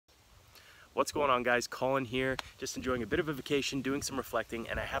What's going on, guys? Colin here, just enjoying a bit of a vacation, doing some reflecting,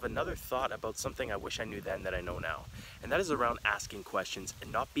 and I have another thought about something I wish I knew then that I know now. And that is around asking questions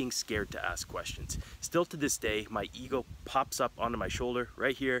and not being scared to ask questions. Still to this day, my ego pops up onto my shoulder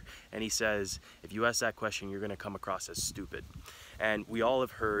right here, and he says, if you ask that question, you're gonna come across as stupid. And we all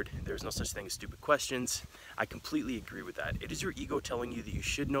have heard there's no such thing as stupid questions. I completely agree with that. It is your ego telling you that you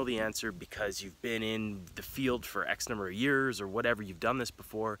should know the answer because you've been in the field for X number of years or whatever, you've done this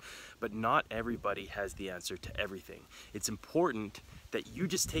before, but not everybody has the answer to everything. It's important that you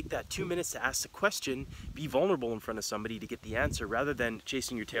just take that 2 minutes to ask the question, be vulnerable in front of somebody to get the answer rather than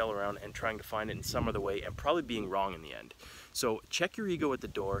chasing your tail around and trying to find it in some other way and probably being wrong in the end. So check your ego at the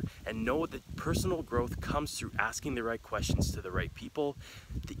door and know that personal growth comes through asking the right questions to the right people.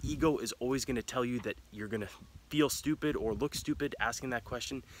 The ego is always going to tell you that you're going to feel stupid or look stupid asking that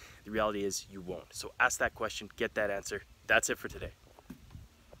question. The reality is you won't. So ask that question, get that answer. That's it for today.